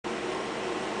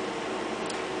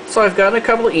So I've gotten a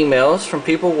couple of emails from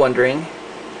people wondering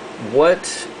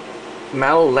what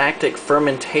malolactic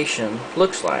fermentation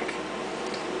looks like.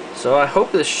 So I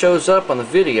hope this shows up on the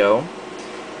video,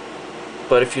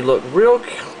 but if you look real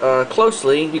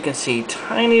closely, you can see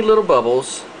tiny little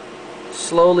bubbles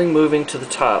slowly moving to the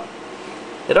top.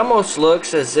 It almost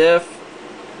looks as if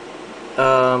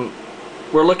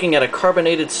we're looking at a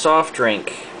carbonated soft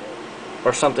drink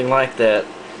or something like that.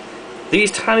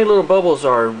 These tiny little bubbles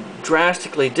are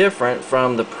drastically different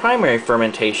from the primary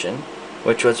fermentation,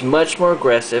 which was much more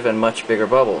aggressive and much bigger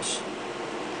bubbles.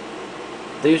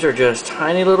 These are just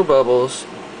tiny little bubbles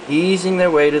easing their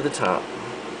way to the top.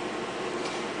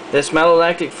 This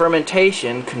malolactic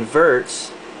fermentation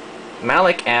converts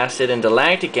malic acid into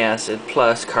lactic acid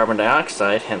plus carbon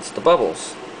dioxide, hence the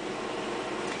bubbles.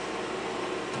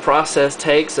 The process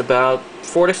takes about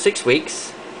 4 to 6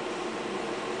 weeks,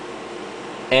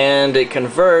 and it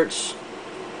converts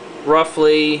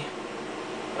roughly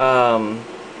an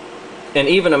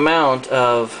even amount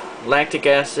of lactic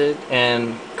acid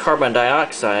and carbon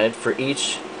dioxide for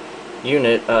each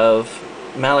unit of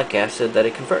malic acid that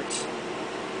it converts.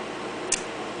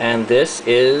 And this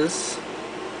is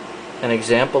an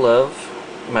example of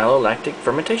malolactic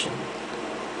fermentation.